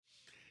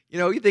You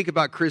know, you think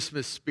about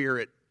Christmas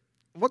spirit.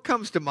 What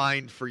comes to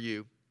mind for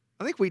you?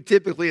 I think we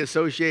typically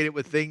associate it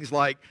with things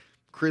like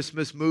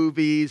Christmas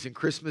movies and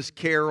Christmas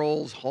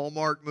carols,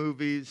 Hallmark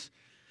movies.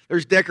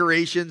 There's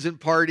decorations and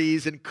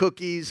parties and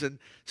cookies and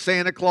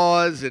Santa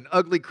Claus and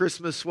ugly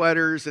Christmas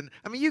sweaters. And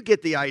I mean, you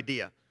get the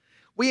idea.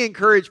 We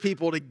encourage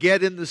people to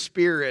get in the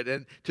spirit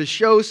and to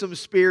show some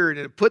spirit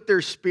and to put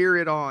their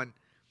spirit on.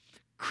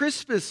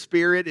 Christmas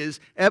spirit is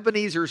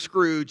Ebenezer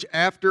Scrooge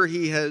after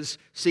he has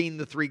seen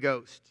the three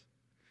ghosts.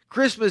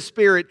 Christmas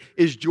spirit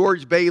is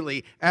George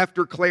Bailey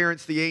after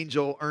Clarence the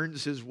Angel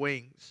earns his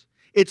wings.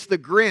 It's the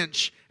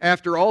Grinch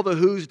after all the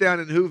Who's down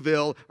in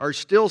Whoville are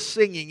still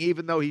singing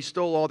even though he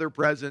stole all their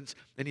presents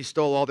and he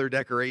stole all their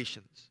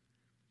decorations.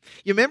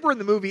 You remember in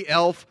the movie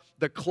Elf,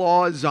 the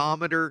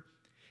Clausometer?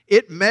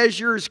 It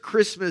measures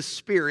Christmas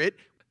spirit.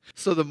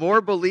 So the more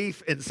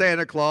belief in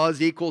Santa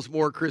Claus equals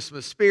more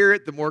Christmas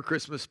spirit. The more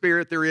Christmas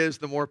spirit there is,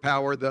 the more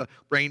power the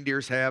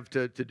reindeers have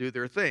to do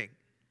their thing.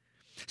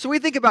 So we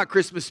think about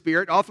Christmas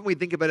spirit, often we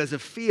think about it as a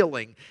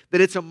feeling, that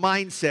it's a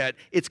mindset,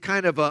 it's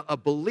kind of a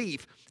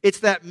belief. It's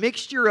that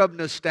mixture of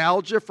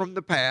nostalgia from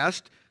the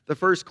past, the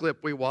first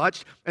clip we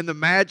watched, and the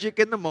magic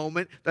in the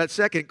moment, that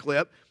second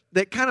clip,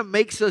 that kind of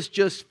makes us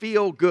just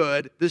feel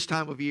good this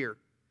time of year.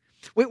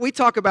 We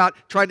talk about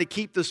trying to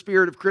keep the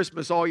spirit of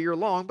Christmas all year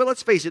long, but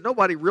let's face it,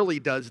 nobody really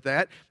does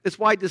that. That's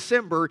why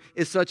December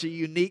is such a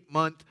unique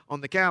month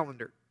on the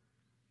calendar.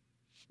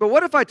 But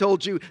what if I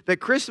told you that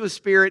Christmas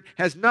spirit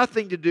has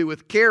nothing to do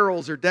with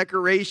carols or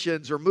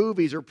decorations or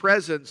movies or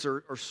presents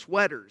or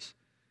sweaters?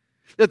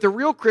 That the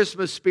real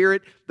Christmas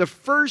spirit, the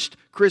first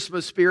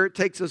Christmas spirit,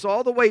 takes us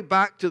all the way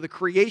back to the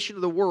creation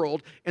of the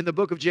world in the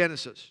book of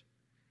Genesis.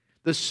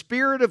 The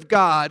Spirit of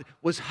God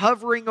was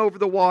hovering over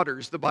the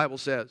waters, the Bible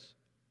says.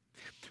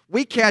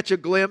 We catch a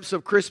glimpse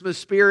of Christmas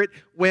spirit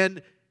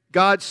when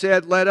God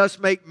said, "Let us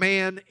make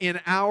man in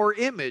our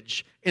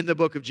image," in the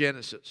book of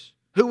Genesis.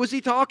 Who was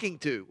he talking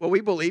to? Well,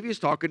 we believe he's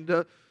talking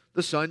to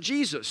the Son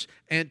Jesus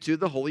and to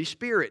the Holy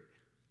Spirit.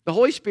 The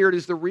Holy Spirit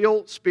is the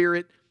real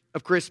spirit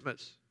of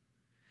Christmas.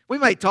 We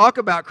may talk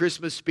about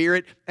Christmas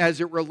spirit as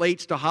it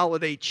relates to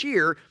holiday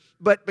cheer,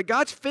 but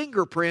God's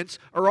fingerprints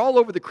are all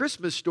over the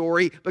Christmas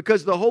story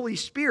because the Holy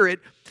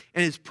Spirit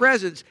and His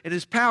presence and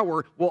His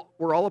power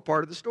were all a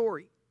part of the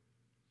story.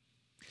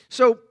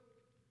 So,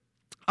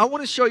 I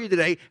want to show you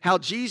today how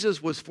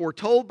Jesus was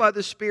foretold by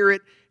the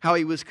Spirit, how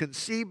He was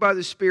conceived by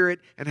the Spirit,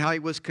 and how He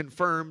was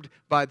confirmed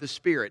by the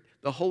Spirit,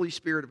 the Holy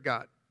Spirit of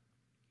God.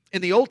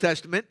 In the Old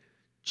Testament,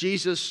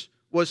 Jesus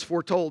was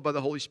foretold by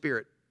the Holy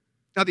Spirit.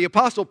 Now, the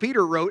Apostle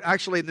Peter wrote,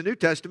 actually in the New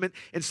Testament,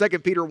 in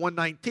 2 Peter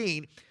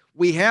 1:19,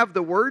 "We have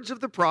the words of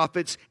the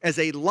prophets as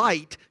a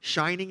light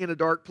shining in a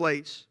dark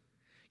place.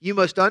 You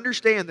must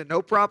understand that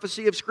no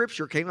prophecy of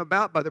Scripture came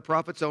about by the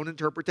prophet's own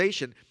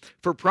interpretation.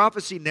 For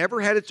prophecy never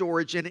had its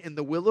origin in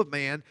the will of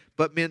man,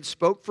 but men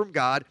spoke from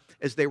God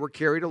as they were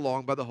carried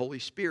along by the Holy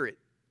Spirit."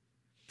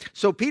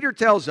 So Peter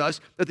tells us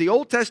that the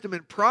Old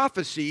Testament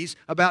prophecies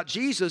about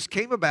Jesus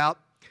came about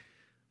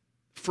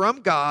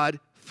from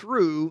God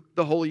through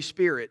the Holy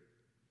Spirit.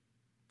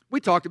 We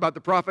talked about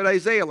the prophet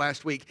Isaiah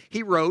last week.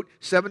 He wrote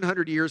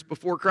 700 years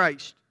before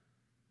Christ.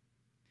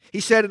 He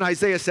said in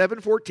Isaiah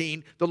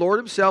 7:14, "The Lord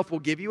Himself will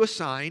give you a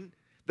sign.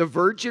 The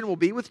virgin will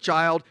be with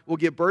child, will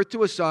give birth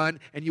to a son,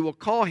 and you will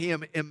call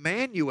him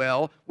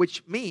Emmanuel,"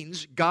 which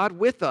means God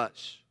with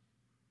us.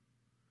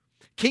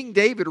 King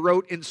David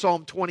wrote in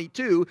Psalm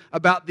 22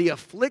 about the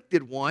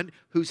afflicted one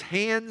whose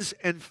hands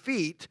and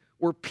feet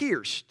were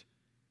pierced.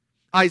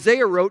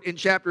 Isaiah wrote in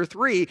chapter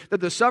 3 that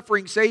the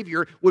suffering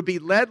Savior would be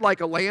led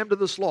like a lamb to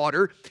the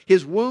slaughter.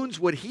 His wounds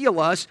would heal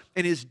us,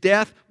 and His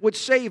death would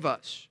save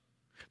us.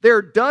 There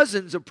are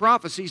dozens of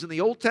prophecies in the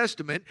Old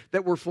Testament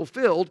that were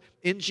fulfilled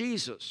in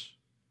Jesus.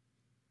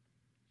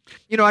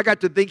 You know, I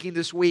got to thinking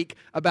this week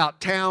about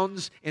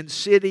towns and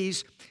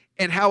cities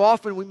and how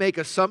often we make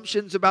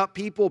assumptions about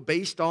people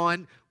based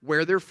on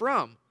where they're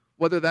from,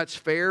 whether that's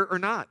fair or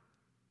not.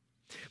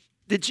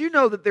 Did you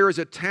know that there is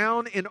a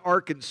town in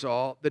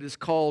Arkansas that is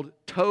called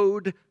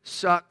Toad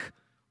Suck,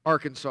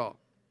 Arkansas?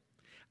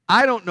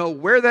 I don't know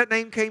where that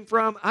name came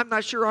from. I'm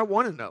not sure I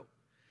want to know.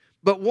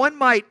 But one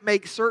might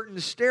make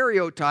certain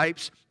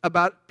stereotypes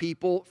about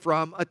people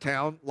from a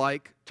town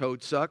like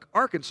Toadsuck,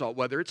 Arkansas,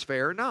 whether it's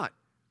fair or not.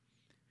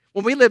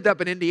 When we lived up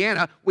in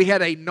Indiana, we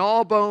had a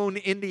Gnawbone,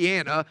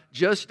 Indiana,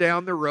 just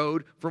down the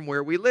road from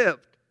where we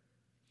lived.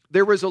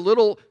 There was a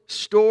little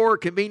store,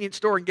 convenience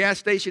store and gas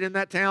station in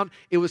that town.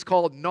 It was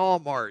called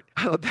Gnawmart.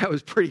 I thought that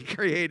was pretty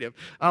creative.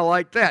 I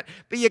like that.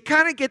 But you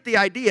kind of get the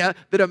idea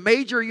that a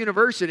major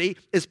university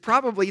is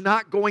probably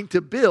not going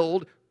to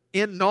build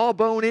in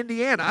Gnawbone,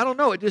 Indiana. I don't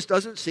know. It just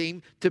doesn't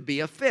seem to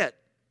be a fit.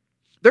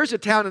 There's a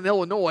town in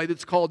Illinois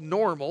that's called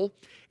Normal,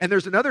 and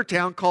there's another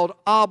town called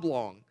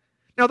Oblong.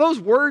 Now, those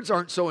words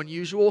aren't so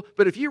unusual,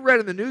 but if you read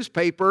in the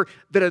newspaper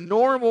that a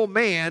normal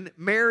man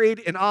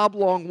married an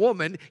oblong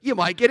woman, you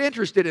might get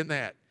interested in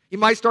that. You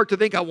might start to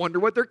think, I wonder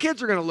what their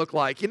kids are going to look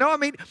like. You know, I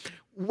mean,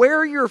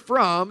 where you're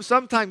from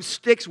sometimes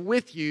sticks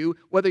with you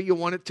whether you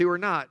want it to or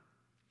not.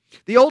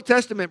 The Old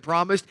Testament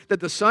promised that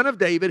the Son of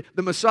David,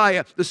 the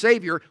Messiah, the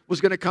Savior,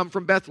 was going to come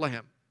from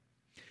Bethlehem.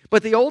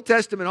 But the Old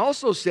Testament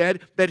also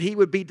said that he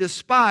would be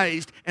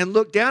despised and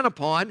looked down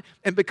upon.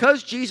 And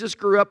because Jesus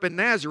grew up in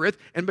Nazareth,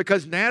 and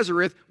because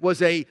Nazareth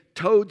was a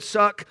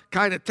toad-suck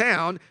kind of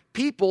town,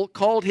 people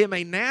called him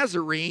a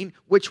Nazarene,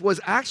 which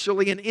was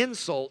actually an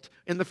insult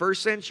in the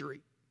first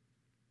century.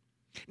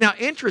 Now,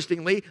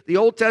 interestingly, the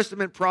Old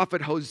Testament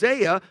prophet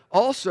Hosea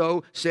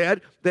also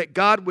said that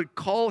God would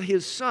call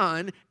his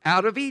son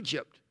out of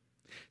Egypt.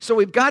 So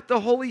we've got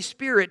the Holy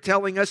Spirit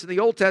telling us in the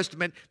Old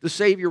Testament the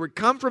Savior would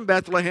come from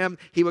Bethlehem,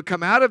 he would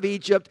come out of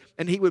Egypt,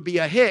 and he would be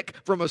a hick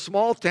from a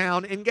small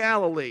town in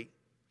Galilee.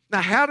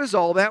 Now, how does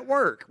all that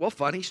work? Well,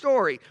 funny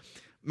story.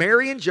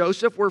 Mary and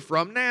Joseph were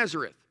from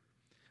Nazareth.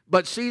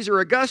 But Caesar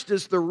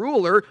Augustus, the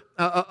ruler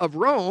of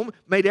Rome,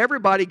 made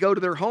everybody go to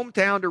their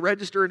hometown to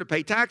register and to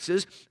pay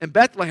taxes, and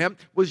Bethlehem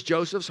was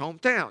Joseph's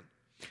hometown.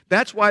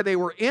 That's why they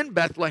were in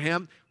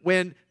Bethlehem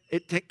when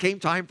it came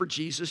time for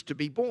Jesus to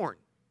be born.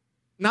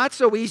 Not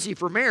so easy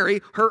for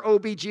Mary. Her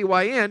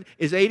OBGYN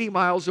is 80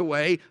 miles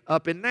away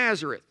up in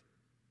Nazareth.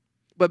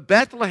 But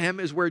Bethlehem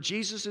is where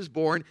Jesus is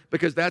born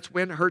because that's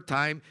when her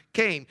time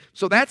came.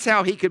 So that's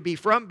how he could be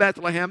from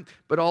Bethlehem,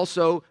 but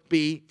also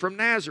be from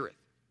Nazareth.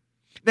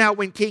 Now,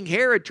 when King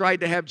Herod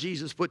tried to have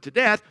Jesus put to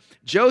death,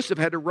 Joseph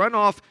had to run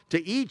off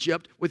to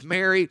Egypt with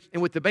Mary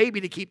and with the baby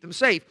to keep them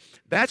safe.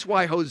 That's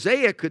why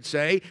Hosea could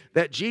say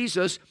that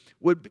Jesus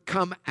would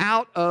come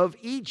out of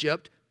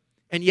Egypt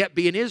and yet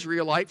be an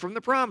Israelite from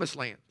the Promised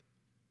Land.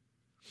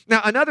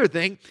 Now, another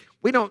thing,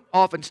 we don't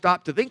often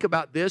stop to think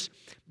about this,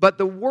 but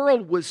the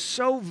world was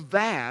so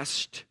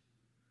vast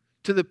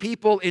to the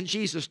people in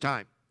Jesus'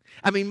 time.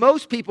 I mean,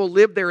 most people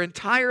lived their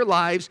entire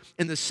lives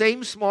in the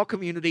same small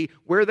community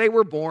where they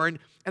were born,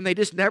 and they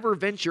just never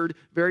ventured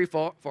very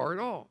far at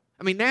all.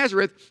 I mean,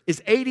 Nazareth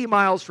is 80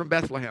 miles from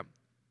Bethlehem.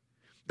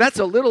 That's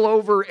a little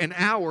over an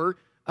hour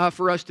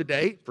for us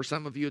today. For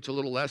some of you, it's a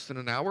little less than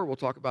an hour. We'll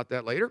talk about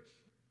that later.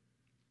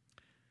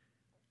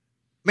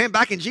 Man,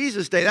 back in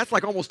Jesus' day, that's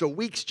like almost a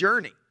week's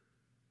journey.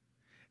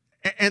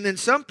 And then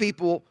some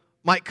people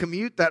might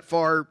commute that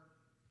far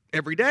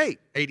every day,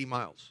 80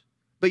 miles.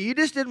 But you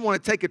just didn't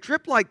want to take a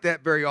trip like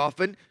that very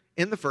often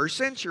in the first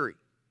century.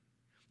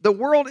 The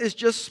world is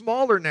just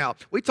smaller now.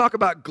 We talk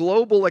about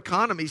global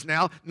economies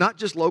now, not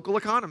just local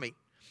economy.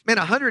 Man,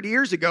 100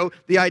 years ago,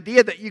 the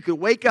idea that you could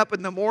wake up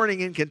in the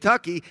morning in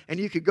Kentucky and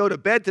you could go to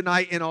bed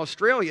tonight in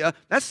Australia,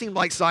 that seemed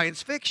like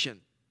science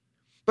fiction.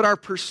 But our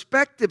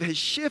perspective has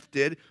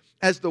shifted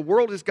as the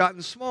world has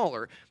gotten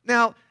smaller.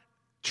 Now,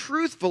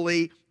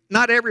 truthfully,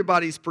 not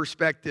everybody's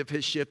perspective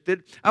has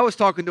shifted. I was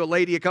talking to a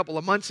lady a couple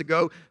of months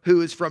ago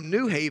who is from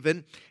New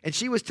Haven, and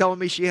she was telling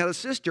me she had a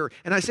sister.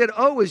 And I said,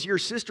 "Oh, is your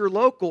sister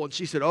local?" And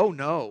she said, "Oh,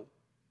 no.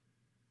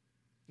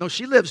 No,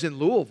 she lives in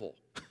Louisville."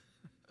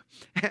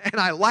 And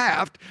I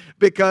laughed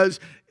because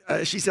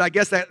she said, "I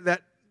guess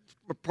that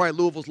probably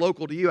Louisville's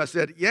local to you." I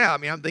said, "Yeah, I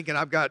mean, I'm thinking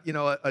I've got,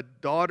 a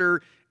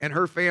daughter and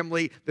her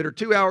family that are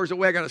 2 hours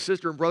away. I got a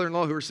sister and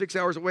brother-in-law who are 6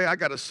 hours away. I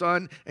got a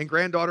son and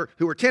granddaughter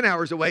who are 10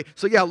 hours away.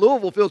 So yeah,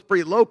 Louisville feels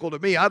pretty local to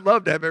me. I'd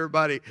love to have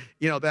everybody,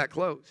 that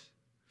close."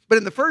 But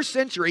in the first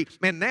century,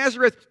 man,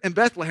 Nazareth and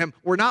Bethlehem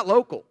were not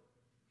local.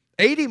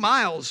 80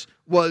 miles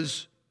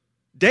was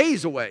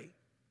days away.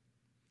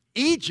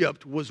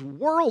 Egypt was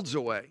worlds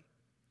away.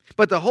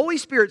 But the Holy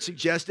Spirit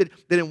suggested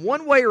that in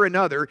one way or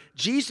another,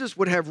 Jesus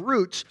would have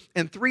roots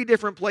in 3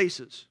 different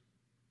places.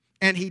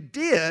 And he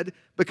did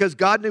because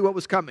God knew what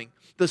was coming.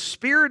 The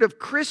spirit of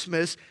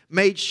Christmas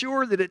made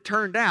sure that it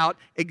turned out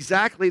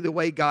exactly the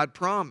way God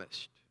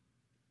promised.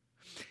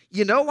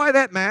 You know why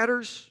that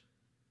matters?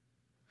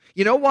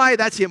 You know why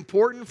that's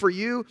important for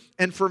you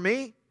and for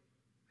me?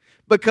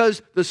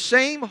 Because the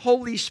same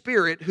Holy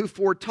Spirit who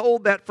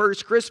foretold that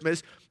first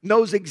Christmas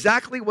knows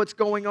exactly what's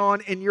going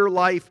on in your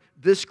life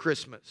this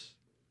Christmas.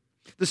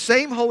 The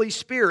same Holy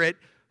Spirit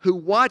who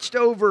watched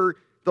over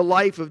the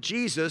life of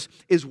Jesus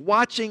is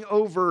watching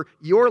over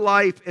your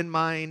life and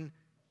mine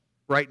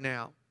right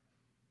now.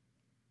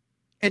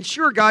 And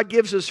sure, God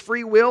gives us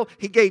free will.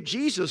 He gave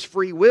Jesus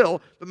free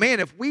will. But man,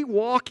 if we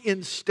walk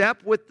in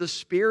step with the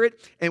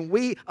Spirit and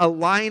we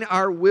align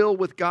our will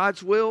with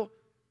God's will,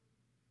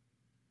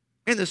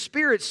 and the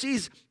Spirit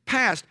sees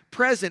past,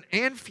 present,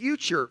 and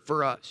future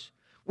for us.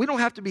 We don't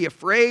have to be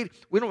afraid.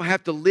 We don't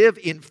have to live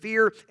in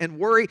fear and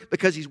worry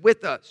because He's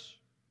with us.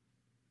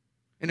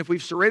 And if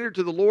we've surrendered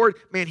to the Lord,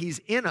 man, He's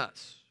in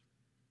us.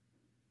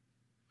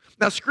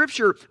 Now,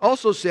 Scripture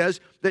also says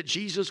that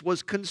Jesus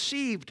was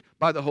conceived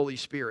by the Holy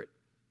Spirit.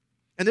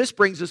 And this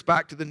brings us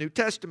back to the New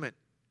Testament.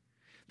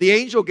 The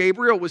angel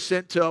Gabriel was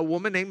sent to a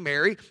woman named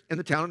Mary in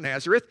the town of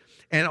Nazareth,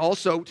 and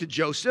also to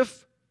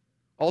Joseph,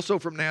 also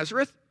from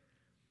Nazareth.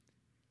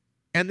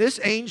 And this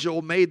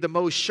angel made the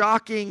most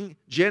shocking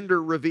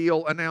gender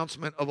reveal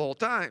announcement of all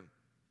time.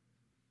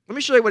 Let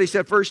me show you what he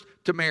said first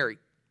to Mary.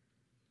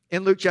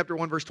 In Luke chapter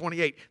 1, verse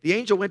 28, the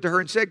angel went to her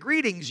and said,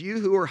 "Greetings, you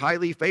who are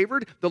highly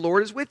favored, the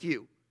Lord is with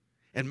you."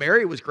 And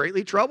Mary was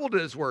greatly troubled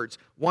at his words,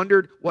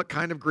 wondered what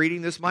kind of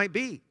greeting this might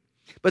be.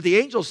 But the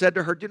angel said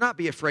to her, "Do not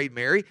be afraid,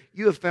 Mary.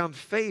 You have found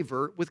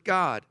favor with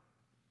God.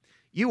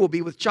 You will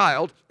be with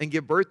child and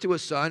give birth to a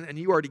son, and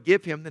you are to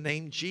give him the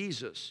name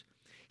Jesus.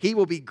 He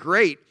will be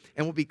great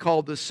and will be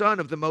called the Son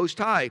of the Most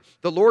High.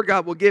 The Lord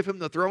God will give him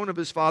the throne of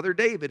his father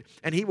David,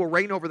 and he will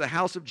reign over the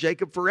house of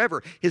Jacob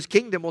forever. His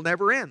kingdom will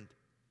never end."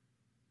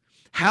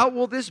 "How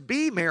will this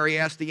be," Mary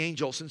asked the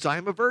angel, "since I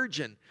am a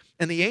virgin?"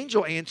 And the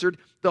angel answered,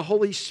 "The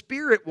Holy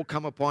Spirit will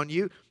come upon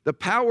you. The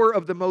power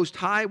of the Most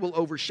High will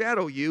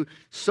overshadow you.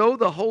 So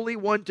the Holy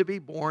One to be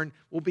born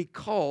will be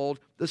called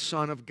the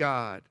Son of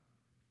God."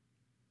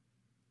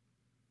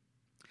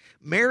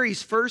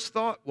 Mary's first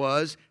thought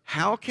was,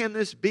 how can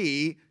this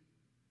be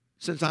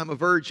since I'm a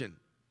virgin?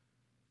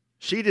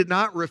 She did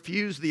not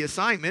refuse the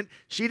assignment.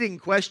 She didn't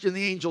question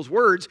the angel's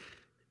words.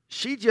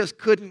 She just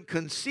couldn't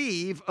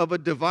conceive of a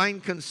divine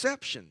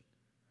conception.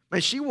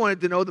 And she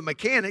wanted to know the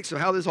mechanics of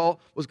how this all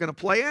was going to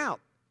play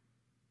out.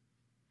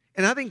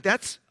 And I think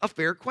that's a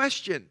fair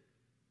question.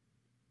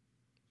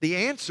 The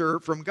answer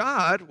from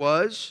God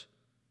was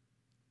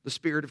the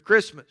Spirit of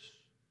Christmas.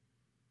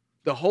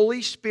 The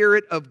Holy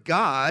Spirit of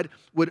God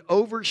would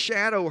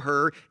overshadow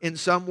her in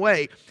some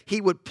way. He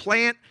would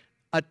plant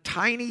a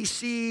tiny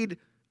seed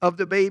of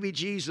the baby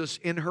Jesus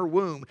in her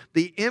womb.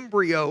 The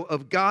embryo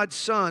of God's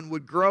Son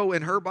would grow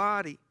in her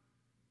body.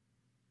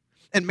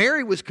 And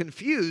Mary was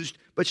confused,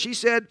 but she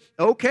said,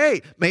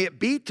 "Okay, may it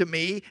be to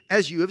me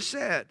as you have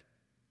said."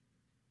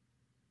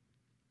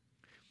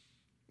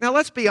 Now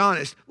let's be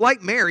honest.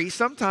 Like Mary,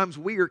 sometimes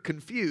we are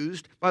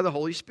confused by the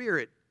Holy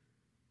Spirit.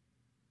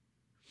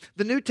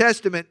 The New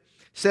Testament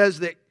says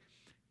that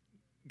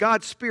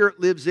God's Spirit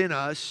lives in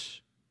us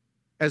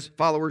as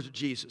followers of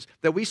Jesus,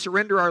 that we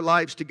surrender our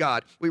lives to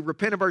God. We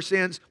repent of our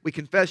sins. We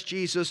confess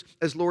Jesus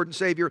as Lord and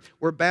Savior.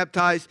 We're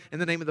baptized in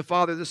the name of the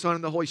Father, the Son,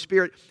 and the Holy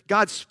Spirit.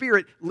 God's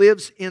Spirit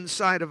lives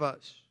inside of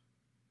us.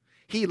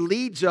 He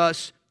leads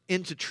us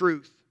into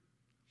truth.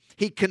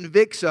 He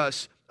convicts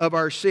us of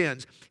our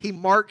sins. He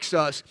marks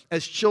us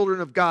as children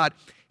of God.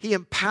 He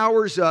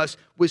empowers us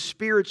with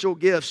spiritual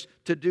gifts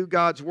to do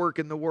God's work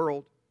in the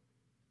world.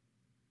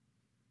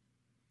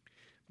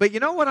 But you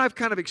know what I've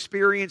kind of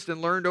experienced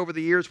and learned over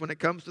the years when it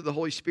comes to the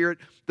Holy Spirit?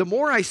 The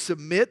more I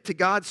submit to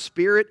God's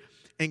Spirit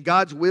and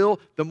God's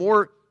will, the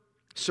more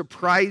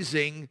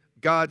surprising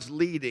God's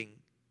leading.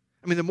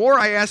 I mean, the more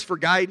I ask for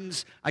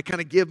guidance, I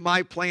kind of give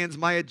my plans,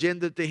 my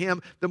agenda to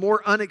Him, the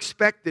more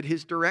unexpected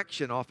His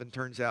direction often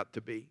turns out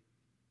to be.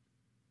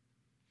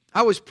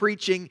 I was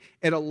preaching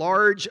at a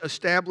large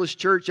established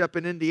church up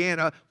in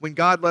Indiana when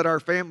God led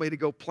our family to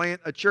go plant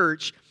a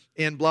church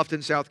in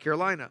Bluffton, South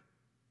Carolina.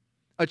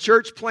 A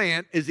church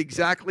plant is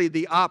exactly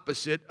the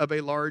opposite of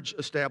a large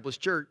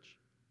established church.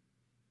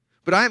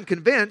 But I am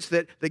convinced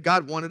that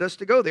God wanted us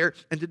to go there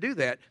and to do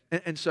that.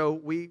 And so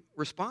we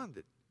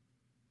responded.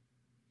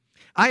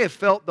 I have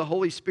felt the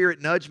Holy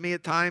Spirit nudge me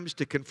at times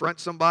to confront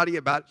somebody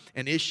about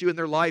an issue in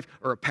their life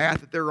or a path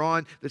that they're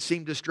on that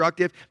seemed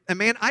destructive. And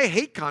man, I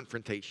hate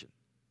confrontation.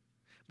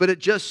 But it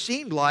just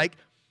seemed like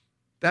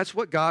that's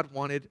what God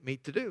wanted me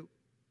to do.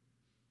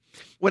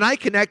 When I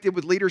connected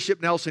with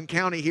Leadership Nelson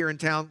County here in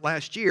town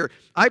last year,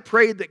 I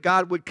prayed that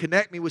God would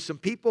connect me with some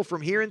people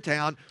from here in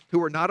town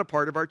who are not a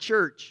part of our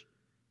church.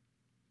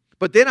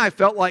 But then I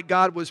felt like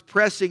God was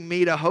pressing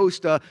me to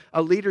host a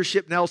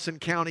Leadership Nelson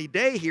County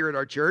Day here at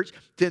our church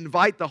to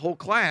invite the whole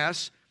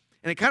class.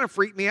 And it kind of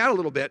freaked me out a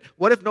little bit.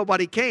 What if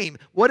nobody came?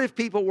 What if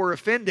people were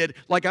offended,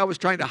 like I was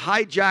trying to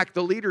hijack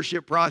the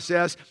leadership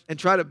process and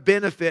try to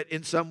benefit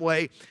in some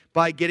way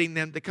by getting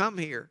them to come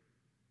here?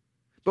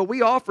 But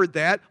we offered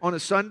that on a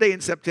Sunday in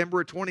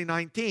September of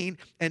 2019,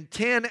 and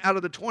 10 out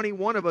of the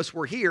 21 of us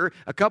were here.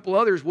 A couple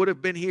others would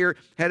have been here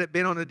had it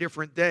been on a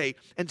different day.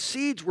 And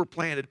seeds were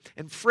planted,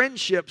 and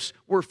friendships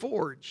were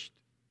forged.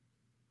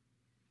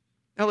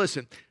 Now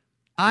listen,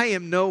 I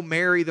am no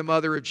Mary, the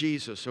mother of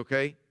Jesus,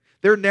 okay?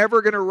 They're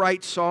never going to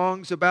write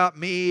songs about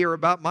me or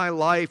about my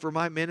life or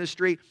my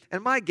ministry,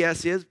 and my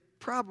guess is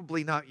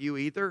probably not you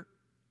either.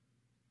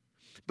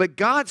 But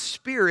God's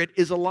Spirit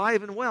is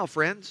alive and well,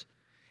 friends.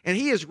 And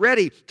He is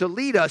ready to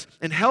lead us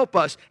and help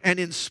us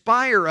and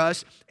inspire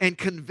us and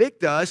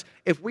convict us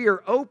if we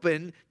are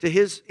open to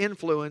His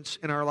influence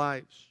in our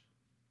lives.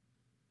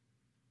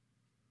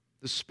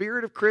 The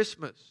Spirit of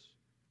Christmas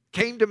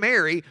came to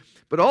Mary,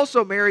 but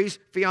also Mary's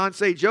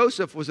fiancé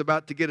Joseph was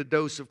about to get a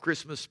dose of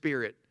Christmas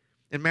spirit.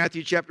 In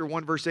Matthew chapter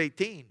 1, verse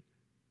 18,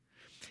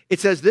 it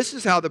says, "This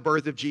is how the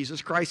birth of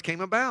Jesus Christ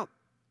came about.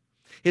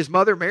 His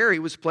mother Mary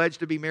was pledged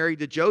to be married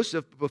to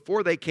Joseph, but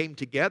before they came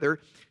together,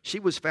 she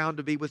was found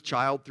to be with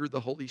child through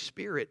the Holy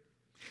Spirit.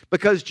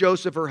 Because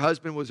Joseph, her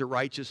husband, was a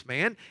righteous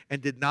man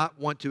and did not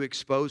want to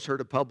expose her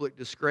to public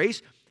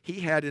disgrace, he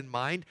had in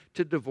mind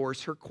to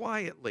divorce her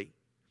quietly.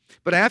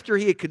 But after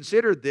he had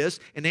considered this,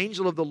 an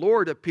angel of the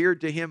Lord appeared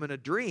to him in a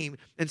dream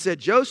and said,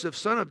 'Joseph,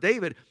 son of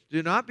David,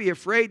 do not be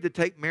afraid to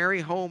take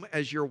Mary home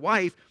as your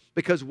wife,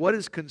 because what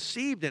is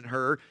conceived in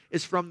her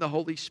is from the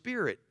Holy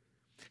Spirit.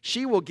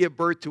 She will give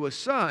birth to a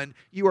son.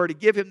 You are to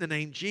give him the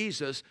name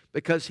Jesus,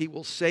 because he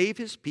will save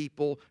his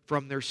people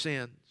from their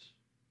sins.'"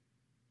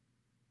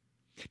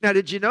 Now,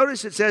 did you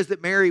notice it says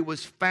that Mary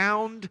was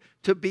found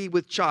to be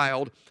with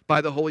child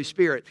by the Holy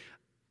Spirit?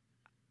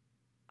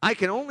 I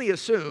can only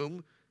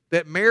assume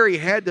that Mary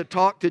had to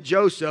talk to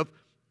Joseph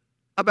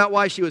about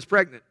why she was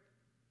pregnant.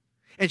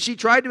 And she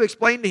tried to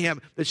explain to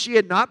him that she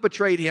had not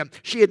betrayed him.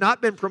 She had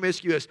not been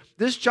promiscuous.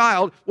 This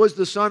child was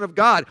the Son of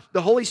God.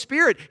 The Holy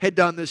Spirit had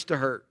done this to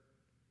her.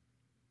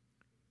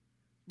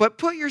 But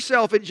put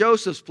yourself in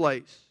Joseph's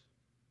place.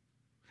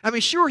 I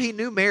mean, sure, he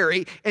knew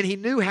Mary, and he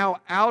knew how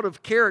out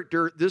of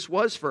character this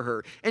was for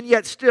her. And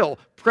yet still,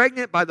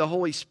 pregnant by the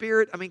Holy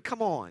Spirit, I mean,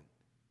 come on.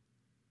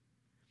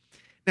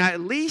 Now,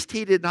 at least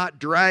he did not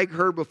drag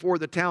her before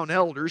the town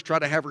elders, try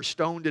to have her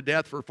stoned to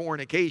death for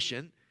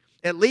fornication.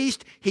 At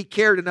least he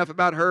cared enough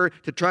about her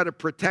to try to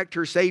protect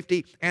her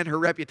safety and her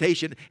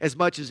reputation as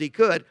much as he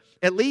could.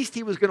 At least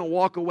he was going to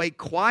walk away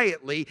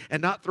quietly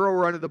and not throw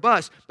her under the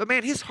bus. But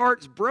man, his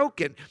heart's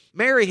broken.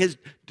 Mary has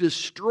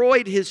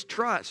destroyed his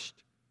trust.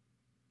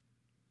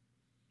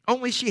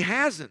 Only she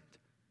hasn't.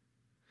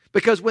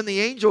 Because when the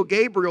angel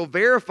Gabriel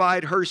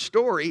verified her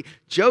story,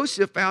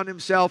 Joseph found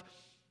himself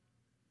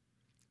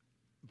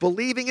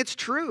believing it's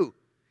true.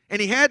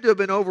 And he had to have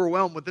been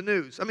overwhelmed with the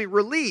news. I mean,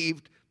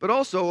 relieved, but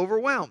also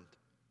overwhelmed.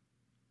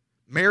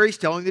 Mary's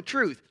telling the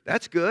truth.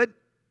 That's good.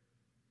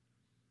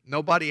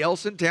 Nobody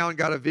else in town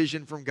got a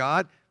vision from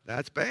God.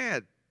 That's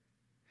bad.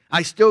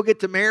 I still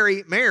get to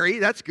marry Mary.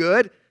 That's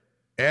good.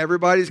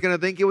 Everybody's going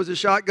to think it was a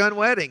shotgun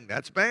wedding.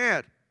 That's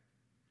bad.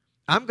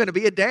 I'm going to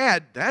be a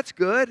dad. That's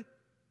good.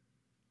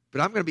 But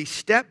I'm going to be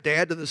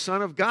stepdad to the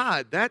Son of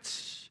God.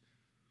 That's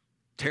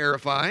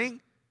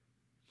terrifying.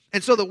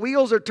 And so the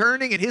wheels are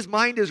turning and his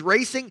mind is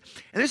racing.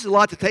 And this is a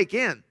lot to take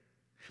in.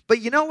 But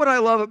you know what I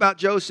love about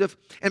Joseph?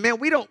 And man,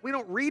 we don't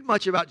read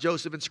much about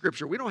Joseph in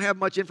Scripture. We don't have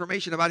much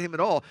information about him at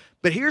all.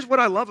 But here's what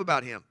I love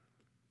about him.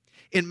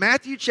 In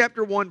Matthew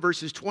chapter 1,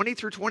 verses 20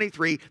 through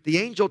 23, the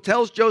angel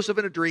tells Joseph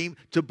in a dream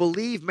to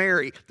believe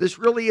Mary. This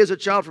really is a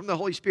child from the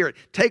Holy Spirit.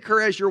 Take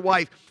her as your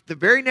wife. The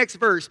very next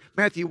verse,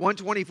 Matthew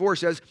 1:24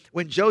 says,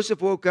 when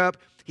Joseph woke up,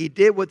 he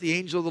did what the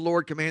angel of the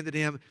Lord commanded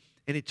him,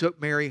 and he took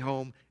Mary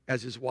home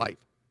as his wife.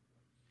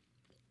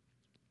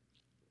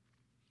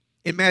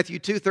 In Matthew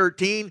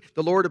 2:13,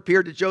 the Lord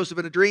appeared to Joseph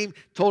in a dream,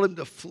 told him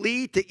to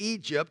flee to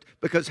Egypt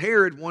because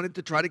Herod wanted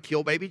to try to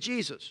kill baby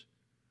Jesus.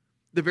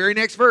 The very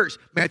next verse,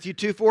 Matthew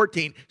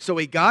 2:14, so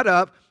he got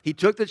up, he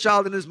took the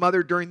child and his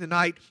mother during the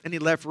night, and he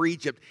left for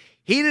Egypt.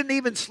 He didn't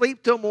even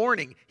sleep till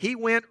morning. He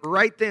went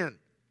right then.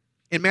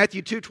 In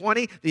Matthew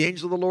 2:20, the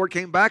angel of the Lord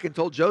came back and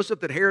told Joseph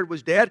that Herod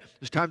was dead.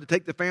 It was time to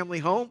take the family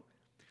home.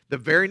 The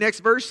very next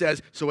verse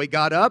says, so he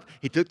got up,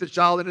 he took the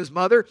child and his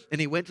mother,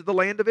 and he went to the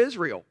land of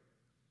Israel.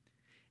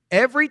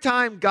 Every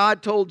time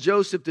God told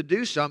Joseph to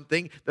do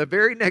something, the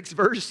very next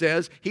verse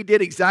says he did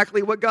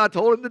exactly what God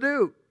told him to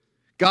do.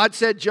 God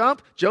said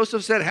jump,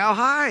 Joseph said how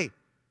high?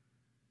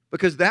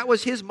 Because that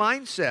was his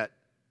mindset.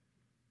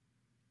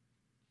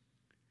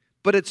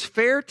 But it's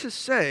fair to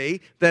say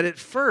that at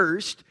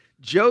first,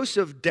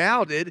 Joseph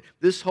doubted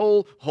this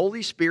whole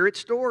Holy Spirit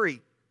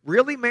story.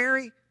 Really,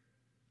 Mary?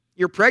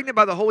 You're pregnant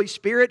by the Holy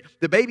Spirit?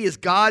 The baby is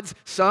God's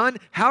son?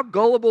 How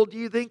gullible do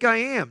you think I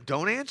am?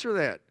 Don't answer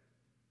that.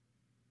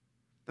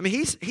 I mean,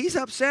 he's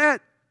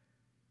upset.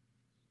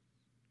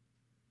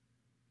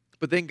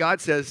 But then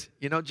God says,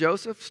 you know,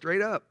 Joseph,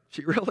 straight up,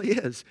 she really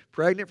is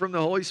pregnant from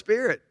the Holy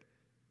Spirit.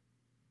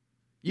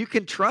 You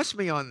can trust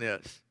me on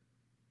this.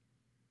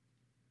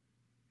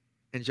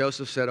 And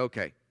Joseph said,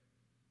 okay.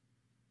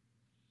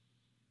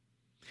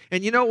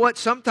 And you know what?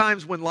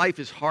 Sometimes when life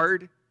is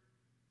hard,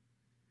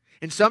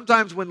 and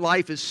sometimes when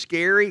life is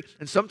scary,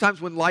 and sometimes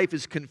when life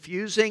is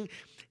confusing,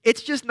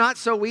 it's just not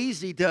so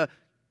easy to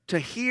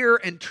hear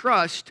and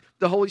trust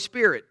the Holy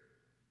Spirit.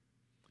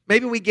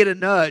 Maybe we get a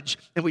nudge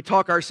and we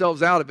talk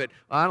ourselves out of it.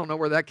 I don't know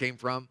where that came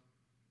from.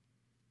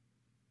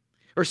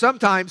 Or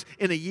sometimes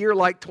in a year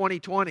like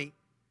 2020,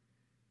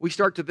 we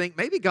start to think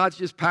maybe God's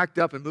just packed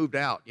up and moved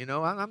out. You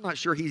know, I'm not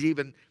sure he's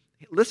even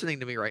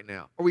listening to me right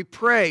now. Or we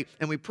pray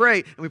and we pray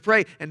and we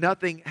pray and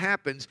nothing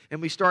happens,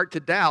 and we start to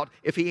doubt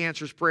if he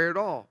answers prayer at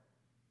all.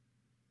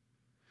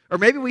 Or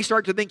maybe we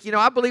start to think, you know,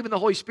 I believe in the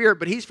Holy Spirit,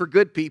 but he's for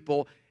good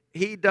people.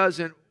 He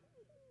doesn't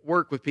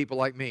work with people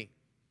like me.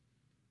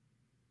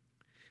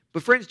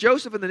 But friends,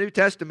 Joseph in the New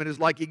Testament is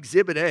like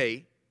Exhibit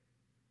A,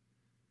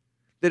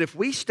 that if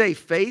we stay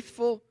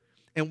faithful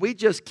and we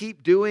just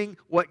keep doing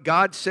what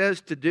God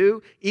says to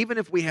do, even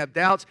if we have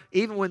doubts,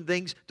 even when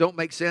things don't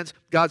make sense,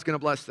 God's going to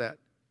bless that.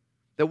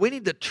 That we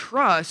need to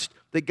trust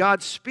that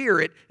God's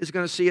Spirit is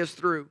going to see us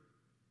through.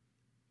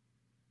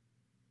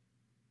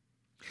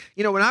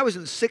 You know, when I was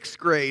in 6th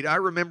grade, I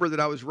remember that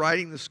I was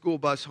riding the school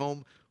bus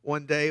home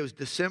one day. It was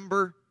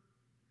December.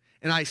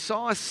 And I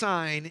saw a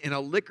sign in a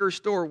liquor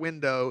store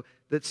window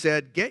that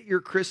said, get your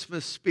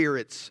Christmas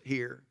spirits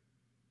here.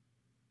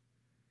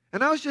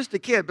 And I was just a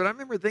kid, but I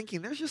remember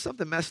thinking, there's just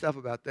something messed up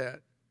about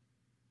that.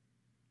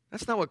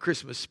 That's not what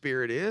Christmas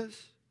spirit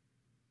is.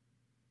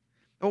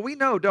 Well, we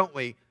know, don't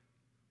we,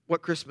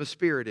 what Christmas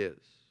spirit is.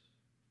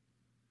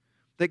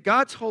 That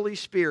God's Holy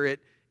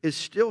Spirit is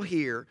still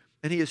here,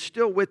 and He is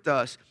still with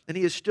us, and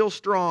He is still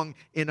strong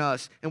in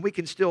us, and we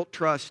can still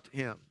trust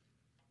Him.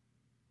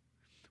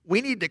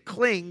 We need to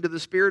cling to the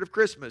spirit of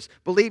Christmas,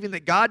 believing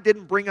that God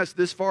didn't bring us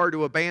this far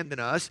to abandon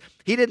us.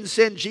 He didn't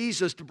send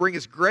Jesus to bring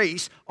us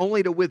grace,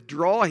 only to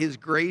withdraw His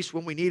grace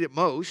when we need it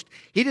most.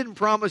 He didn't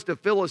promise to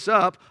fill us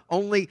up,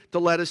 only to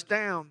let us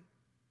down.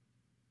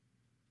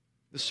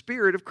 The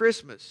spirit of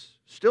Christmas,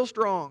 still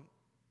strong.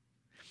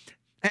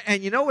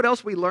 And you know what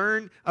else we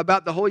learn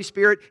about the Holy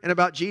Spirit and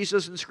about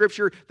Jesus in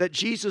Scripture? That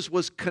Jesus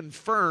was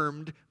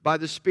confirmed by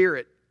the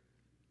Spirit.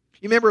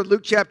 You remember in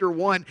Luke chapter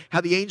 1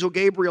 how the angel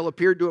Gabriel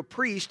appeared to a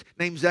priest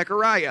named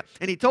Zechariah.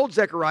 And he told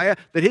Zechariah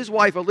that his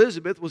wife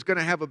Elizabeth was going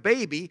to have a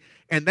baby,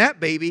 and that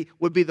baby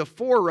would be the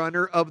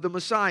forerunner of the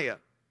Messiah.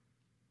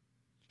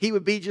 He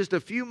would be just a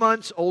few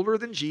months older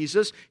than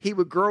Jesus. He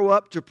would grow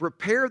up to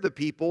prepare the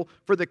people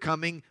for the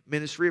coming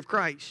ministry of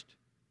Christ.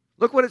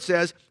 Look what it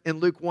says in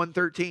Luke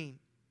 1:13.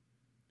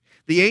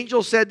 The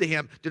angel said to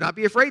him, "Do not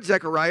be afraid,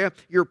 Zechariah.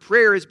 Your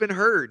prayer has been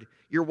heard.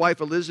 Your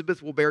wife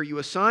Elizabeth will bear you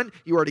a son.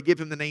 You are to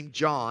give him the name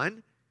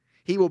John.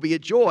 He will be a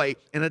joy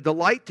and a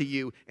delight to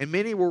you, and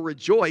many will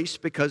rejoice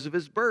because of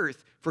his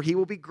birth, for he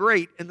will be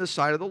great in the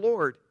sight of the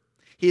Lord.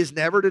 He is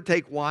never to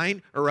take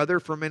wine or other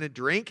fermented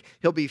drink.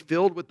 He'll be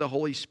filled with the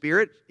Holy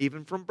Spirit,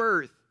 even from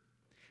birth.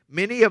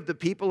 Many of the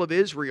people of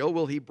Israel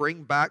will he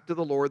bring back to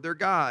the Lord their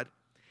God,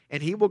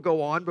 and he will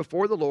go on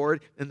before the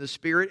Lord in the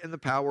spirit and the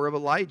power of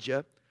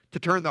Elijah, to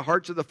turn the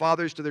hearts of the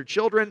fathers to their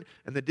children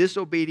and the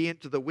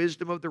disobedient to the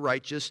wisdom of the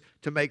righteous,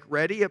 to make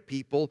ready a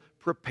people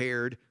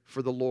prepared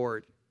for the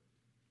Lord."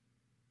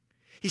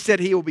 He said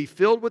he will be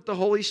filled with the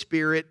Holy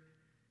Spirit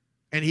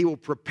and he will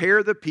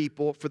prepare the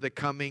people for the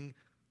coming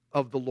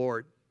of the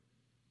Lord.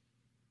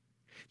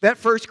 That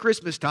first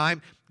Christmas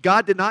time,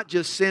 God did not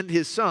just send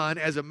His Son,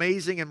 as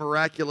amazing and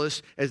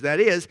miraculous as that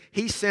is.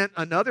 He sent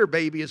another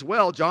baby as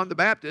well, John the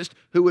Baptist,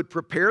 who would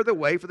prepare the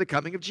way for the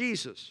coming of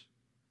Jesus.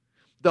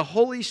 The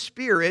Holy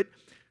Spirit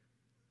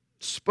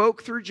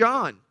spoke through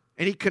John,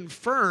 and he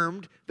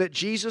confirmed that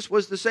Jesus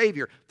was the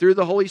Savior. Through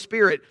the Holy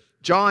Spirit,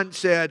 John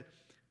said,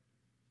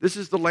 "This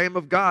is the Lamb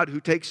of God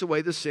who takes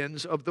away the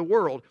sins of the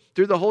world."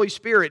 Through the Holy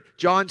Spirit,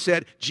 John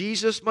said,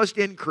 "Jesus must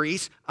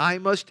increase, I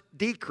must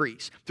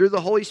decrease." Through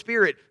the Holy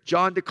Spirit,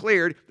 John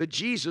declared that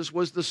Jesus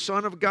was the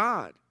Son of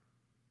God.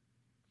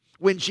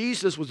 When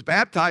Jesus was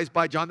baptized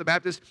by John the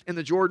Baptist in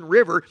the Jordan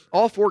River,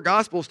 all four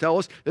Gospels tell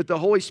us that the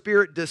Holy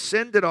Spirit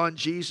descended on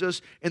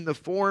Jesus in the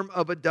form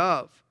of a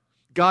dove.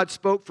 God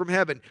spoke from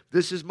heaven,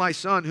 "This is my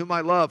Son whom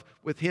I love.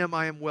 With him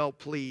I am well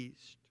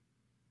pleased."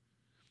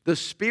 The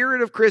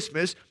Spirit of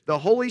Christmas, the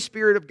Holy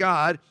Spirit of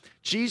God,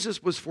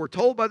 Jesus was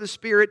foretold by the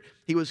Spirit.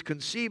 He was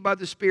conceived by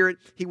the Spirit.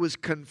 He was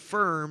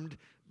confirmed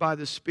by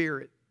the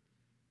Spirit.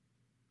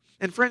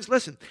 And friends,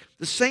 listen,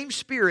 the same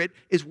Spirit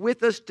is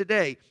with us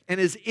today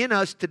and is in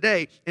us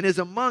today and is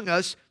among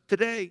us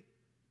today.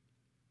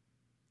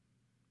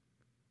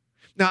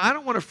 Now, I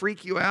don't want to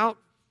freak you out,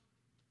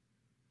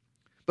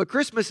 but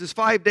Christmas is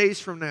 5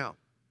 days from now.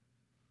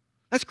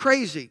 That's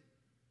crazy.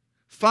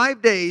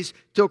 5 days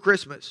till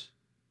Christmas.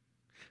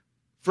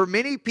 For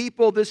many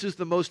people, this is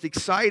the most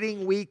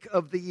exciting week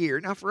of the year.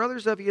 Now, for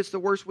others of you, it's the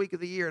worst week of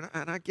the year,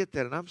 and I get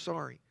that, and I'm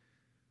sorry.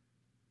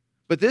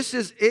 But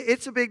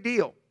it's a big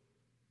deal.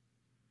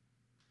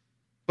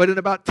 But in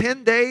about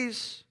 10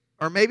 days,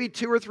 or maybe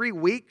 2 or 3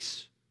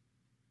 weeks,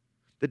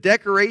 the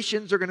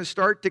decorations are going to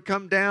start to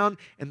come down,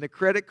 and the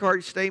credit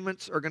card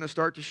statements are going to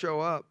start to show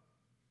up.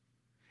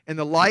 And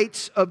the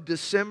lights of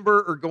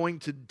December are going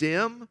to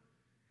dim,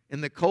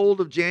 and the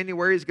cold of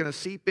January is going to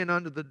seep in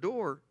under the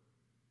door.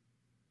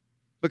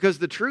 Because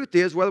the truth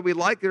is, whether we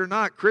like it or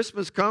not,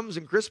 Christmas comes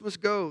and Christmas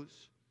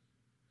goes.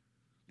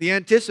 The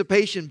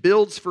anticipation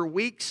builds for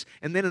weeks,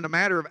 and then in a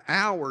matter of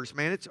hours,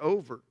 man, it's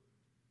over.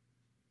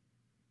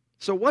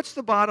 So what's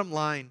the bottom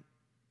line?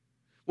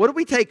 What do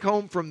we take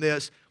home from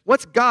this?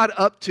 What's God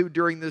up to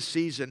during this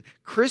season?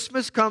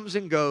 Christmas comes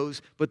and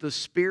goes, but the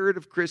spirit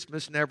of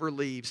Christmas never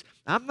leaves.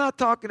 I'm not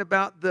talking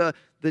about the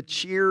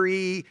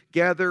cheery,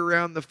 gather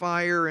around the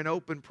fire and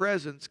open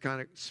presents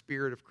kind of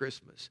spirit of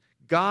Christmas.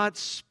 God's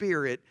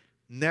Spirit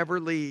never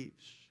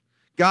leaves.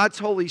 God's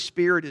Holy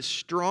Spirit is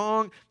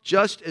strong,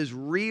 just as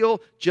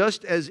real,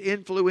 just as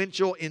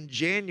influential in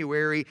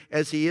January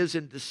as He is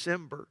in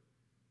December.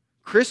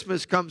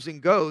 Christmas comes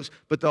and goes,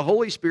 but the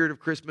Holy Spirit of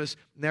Christmas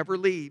never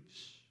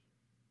leaves.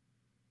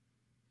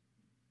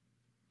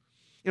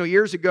 You know,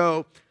 years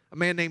ago, a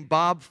man named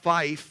Bob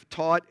Fife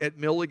taught at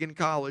Milligan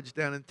College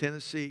down in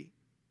Tennessee.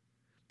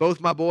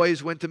 Both my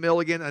boys went to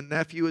Milligan, a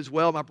nephew as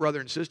well. My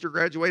brother and sister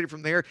graduated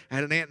from there. I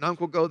had an aunt and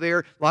uncle go there.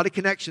 A lot of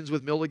connections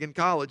with Milligan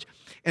College.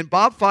 And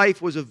Bob Fife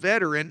was a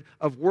veteran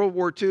of World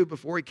War II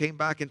before he came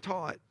back and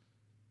taught.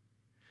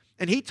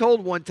 And he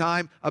told one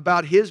time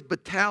about his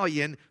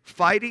battalion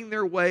fighting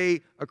their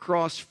way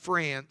across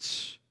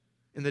France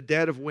in the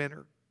dead of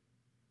winter.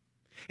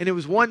 And it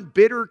was one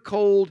bitter,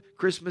 cold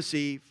Christmas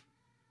Eve.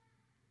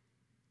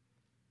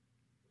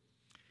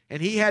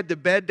 And he had to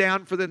bed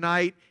down for the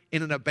night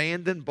in an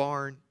abandoned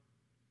barn.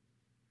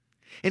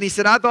 And he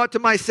said, "I thought to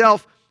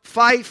myself,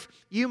 Fife,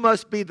 you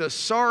must be the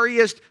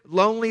sorriest,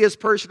 loneliest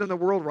person in the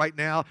world right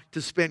now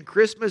to spend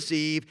Christmas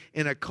Eve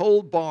in a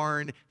cold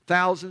barn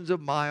thousands of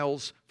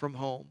miles from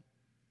home.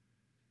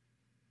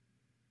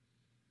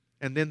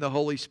 And then the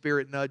Holy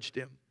Spirit nudged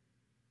him.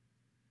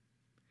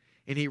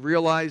 And he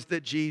realized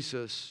that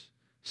Jesus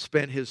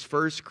spent his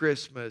first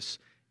Christmas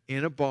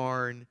in a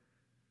barn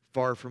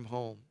far from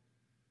home.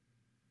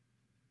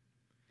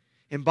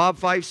 And Bob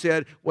Fife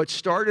said, what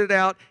started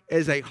out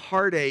as a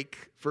heartache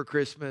for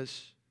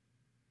Christmas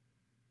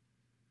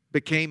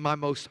became my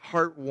most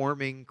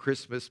heartwarming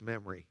Christmas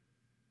memory.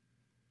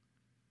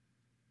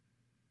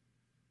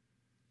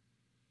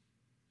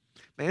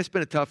 Man, it's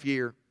been a tough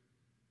year.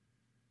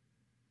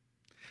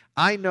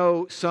 I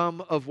know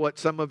some of what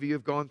some of you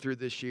have gone through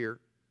this year,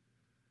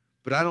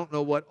 but I don't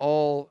know what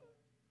all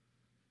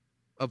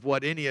of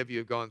what any of you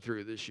have gone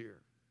through this year.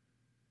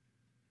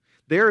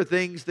 There are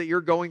things that you're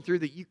going through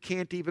that you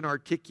can't even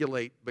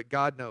articulate, but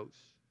God knows.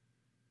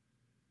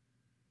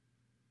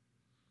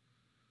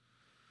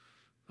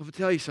 I'm going to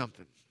tell you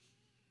something.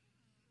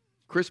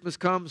 Christmas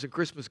comes and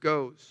Christmas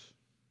goes,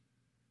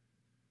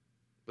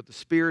 but the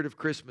spirit of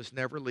Christmas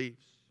never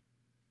leaves.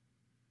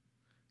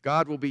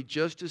 God will be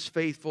just as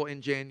faithful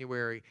in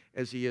January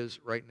as He is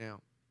right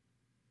now.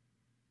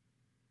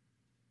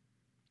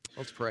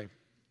 Let's pray.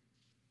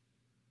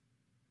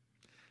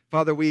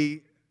 Father,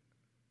 we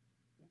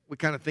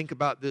kind of think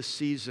about this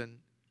season,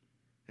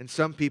 and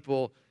some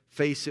people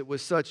face it with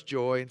such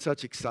joy and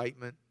such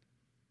excitement.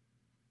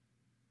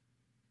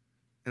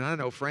 And I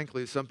know,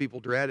 frankly, some people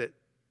dread it.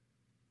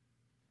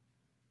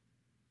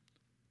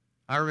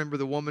 I remember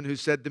the woman who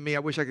said to me, I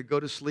wish I could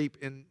go to sleep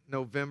in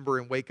November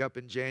and wake up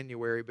in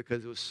January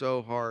because it was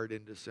so hard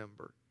in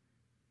December.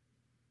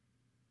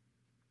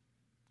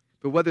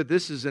 But whether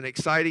this is an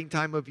exciting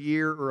time of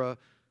year or a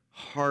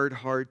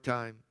hard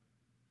time,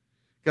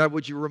 God,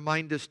 would you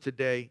remind us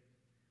today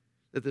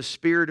that the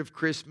spirit of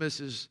Christmas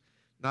is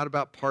not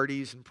about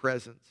parties and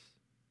presents.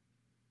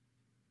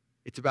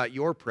 It's about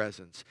your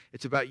presence.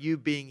 It's about you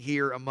being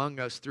here among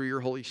us through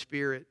your Holy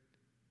Spirit.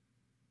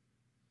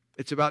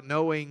 It's about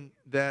knowing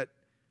that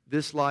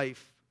this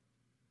life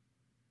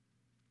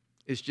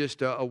is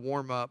just a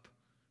warm-up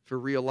for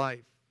real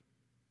life.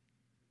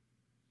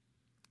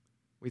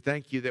 We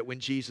thank you that when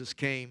Jesus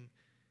came,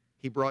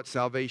 He brought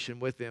salvation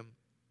with Him.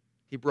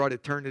 He brought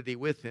eternity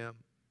with Him.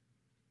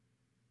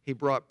 He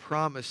brought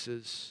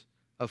promises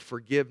of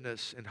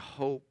forgiveness and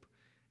hope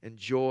and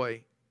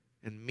joy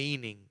and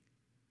meaning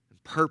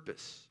and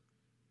purpose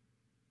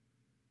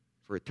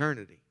for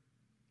eternity.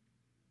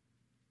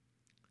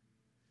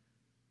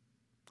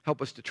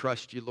 Help us to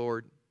trust you,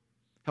 Lord.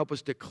 Help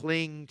us to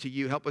cling to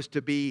you. Help us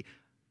to be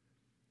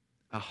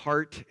a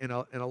heart and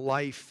a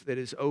life that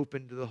is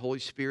open to the Holy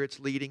Spirit's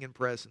leading and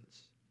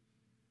presence.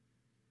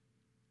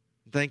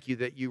 Thank you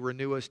that you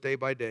renew us day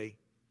by day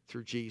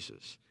through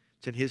Jesus.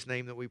 It's in His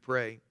name that we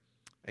pray.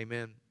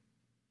 Amen.